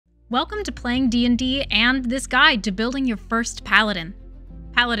Welcome to playing D&D and this guide to building your first paladin.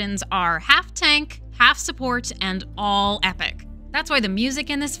 Paladins are half tank, half support, and all epic. That's why the music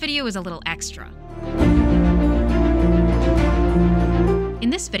in this video is a little extra. In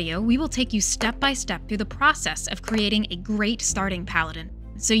this video, we will take you step by step through the process of creating a great starting paladin,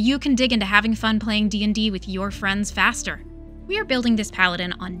 so you can dig into having fun playing D&D with your friends faster. We are building this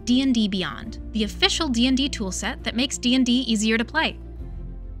paladin on D&D Beyond, the official D&D toolset that makes D&D easier to play.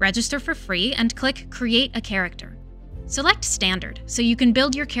 Register for free and click Create a Character. Select Standard so you can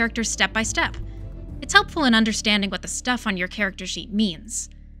build your character step by step. It's helpful in understanding what the stuff on your character sheet means.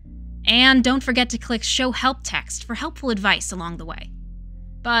 And don't forget to click Show Help Text for helpful advice along the way.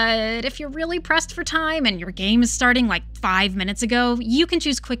 But if you're really pressed for time and your game is starting like 5 minutes ago, you can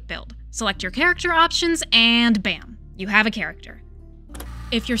choose Quick Build. Select your character options and bam, you have a character.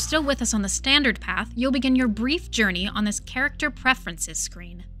 If you're still with us on the standard path, you'll begin your brief journey on this Character Preferences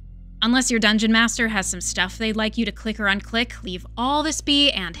screen. Unless your Dungeon Master has some stuff they'd like you to click or unclick, leave all this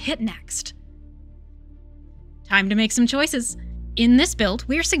be and hit Next. Time to make some choices. In this build,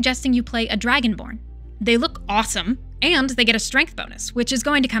 we're suggesting you play a Dragonborn. They look awesome, and they get a strength bonus, which is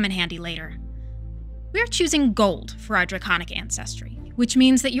going to come in handy later. We're choosing Gold for our Draconic ancestry, which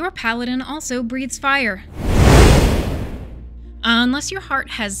means that your Paladin also breathes fire. Unless your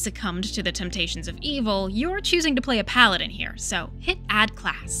heart has succumbed to the temptations of evil, you're choosing to play a Paladin here, so hit Add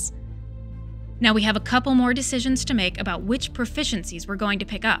Class. Now we have a couple more decisions to make about which proficiencies we're going to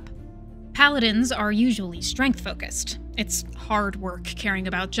pick up. Paladins are usually strength-focused. It's hard work caring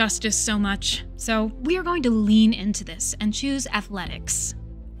about justice so much, so we are going to lean into this and choose Athletics.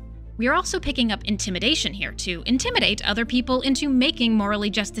 We are also picking up Intimidation here to intimidate other people into making morally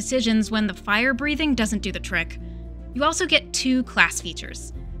just decisions when the fire breathing doesn't do the trick. You also get 2 class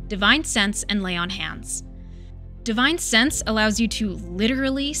features, Divine Sense and Lay on Hands. Divine Sense allows you to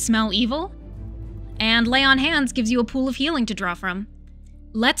literally smell evil, and Lay on Hands gives you a pool of healing to draw from.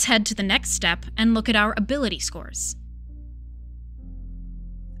 Let's head to the next step and look at our ability scores.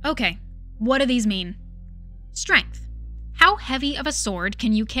 Okay, what do these mean? Strength. How heavy of a sword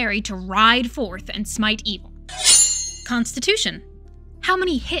can you carry to ride forth and smite evil? Constitution. How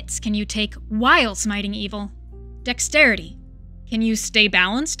many hits can you take while smiting evil? Dexterity. Can you stay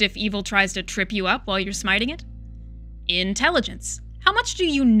balanced if evil tries to trip you up while you're smiting it? Intelligence. How much do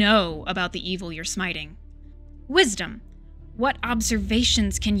you know about the evil you're smiting? Wisdom. What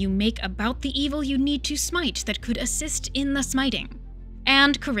observations can you make about the evil you need to smite that could assist in the smiting?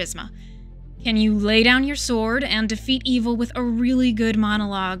 And charisma. Can you lay down your sword and defeat evil with a really good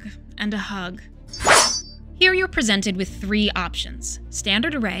monologue and a hug? Here you're presented with 3 options: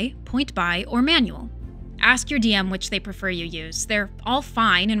 Standard Array, Point Buy, or Manual. Ask your DM which they prefer you use. They're all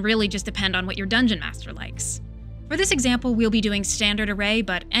fine and really just depend on what your Dungeon Master likes. For this example, we'll be doing Standard Array,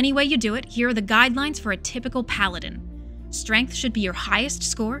 but any way you do it, here are the guidelines for a typical Paladin. Strength should be your highest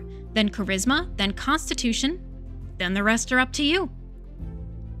score, then Charisma, then Constitution, then the rest are up to you.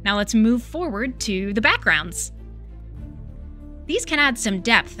 Now let's move forward to the backgrounds. These can add some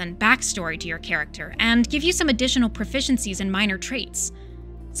depth and backstory to your character, and give you some additional proficiencies and minor traits.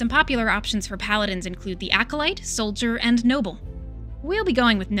 Some popular options for Paladins include the Acolyte, Soldier, and Noble. We'll be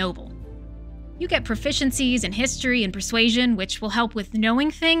going with Noble. You get proficiencies in History and Persuasion, which will help with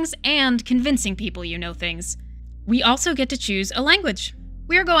knowing things and convincing people you know things. We also get to choose a language.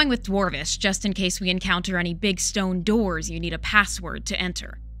 We're going with Dwarvish, just in case we encounter any big stone doors you need a password to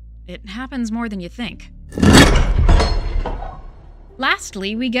enter. It happens more than you think.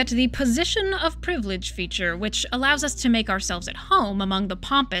 Lastly, we get the Position of Privilege feature, which allows us to make ourselves at home among the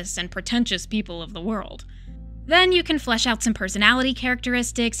pompous and pretentious people of the world. Then you can flesh out some personality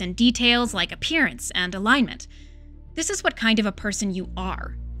characteristics and details like appearance and alignment. This is what kind of a person you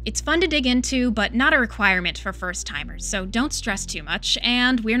are. It's fun to dig into, but not a requirement for first-timers, so don't stress too much,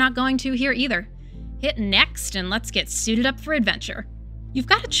 and we're not going to here either. Hit Next and let's get suited up for adventure. You've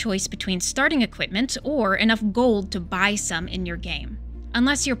got a choice between starting equipment or enough gold to buy some in your game.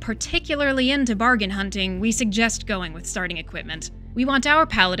 Unless you're particularly into bargain hunting, we suggest going with starting equipment. We want our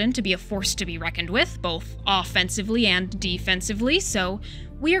Paladin to be a force to be reckoned with, both offensively and defensively, so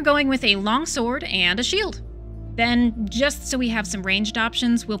we are going with a longsword and a shield. Then, just so we have some ranged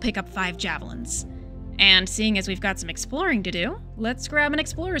options, we'll pick up 5 javelins. And seeing as we've got some exploring to do, let's grab an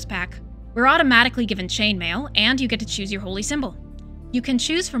explorer's pack. We're automatically given chainmail, and you get to choose your holy symbol. You can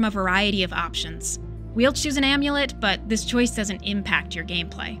choose from a variety of options. We'll choose an amulet, but this choice doesn't impact your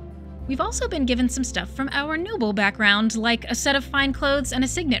gameplay. We've also been given some stuff from our noble background, like a set of fine clothes and a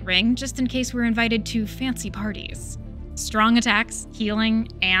signet ring, just in case we're invited to fancy parties. Strong attacks, healing,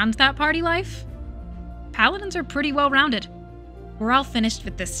 and that party life? Paladins are pretty well-rounded. we're all finished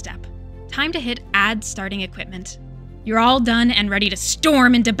with this step. Time to hit Add Starting Equipment. You're all done and ready to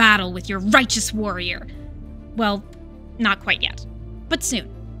storm into battle with your righteous warrior. Well, not quite yet, but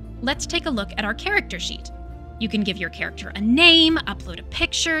soon. Let's take a look at our character sheet. You can give your character a name, upload a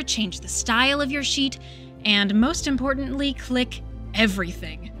picture, change the style of your sheet, and most importantly, click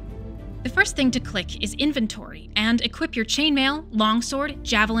everything. The first thing to click is Inventory and equip your chainmail, longsword,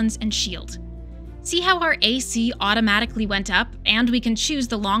 javelins, and shield. See how our AC automatically went up, and we can choose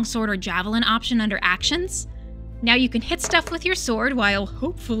the longsword or javelin option under Actions? Now you can hit stuff with your sword while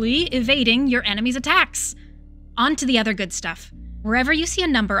hopefully evading your enemy's attacks. On to the other good stuff. Wherever you see a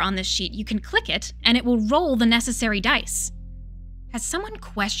number on this sheet, you can click it, and it will roll the necessary dice. Has someone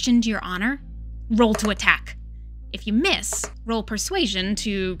questioned your honor? Roll to attack. If you miss, roll Persuasion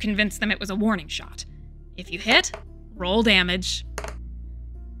to convince them it was a warning shot. If you hit, roll damage.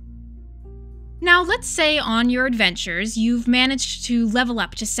 Now let's say on your adventures, you've managed to level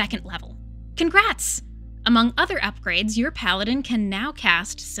up to 2nd level. Congrats! Among other upgrades, your paladin can now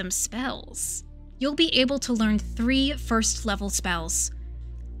cast some spells. You'll be able to learn 3 first-level spells.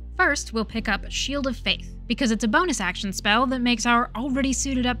 First, we'll pick up Shield of Faith, because it's a bonus action spell that makes our already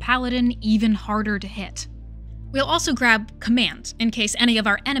suited-up paladin even harder to hit. We'll also grab Command, in case any of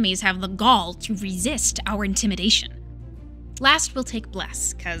our enemies have the gall to resist our intimidation. Last, we'll take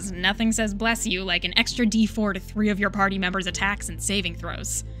Bless, cause nothing says bless you like an extra D4 to 3 of your party members' attacks and saving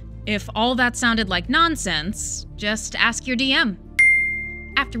throws. If all that sounded like nonsense, just ask your DM.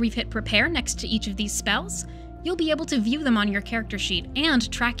 After we've hit Prepare next to each of these spells, you'll be able to view them on your character sheet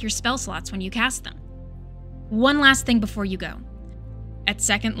and track your spell slots when you cast them. One last thing before you go. At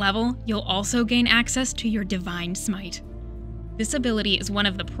 2nd level, you'll also gain access to your Divine Smite. This ability is one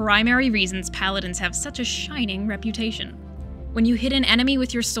of the primary reasons paladins have such a shining reputation. When you hit an enemy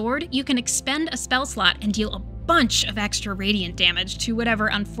with your sword, you can expend a spell slot and deal a bunch of extra radiant damage to whatever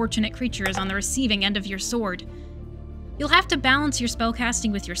unfortunate creature is on the receiving end of your sword. You'll have to balance your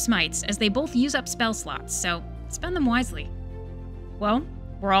spellcasting with your smites, as they both use up spell slots, so spend them wisely. Well,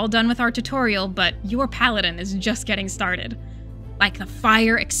 we're all done with our tutorial, but your paladin is just getting started. Like the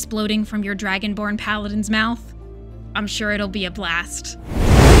fire exploding from your dragonborn paladin's mouth? I'm sure it'll be a blast.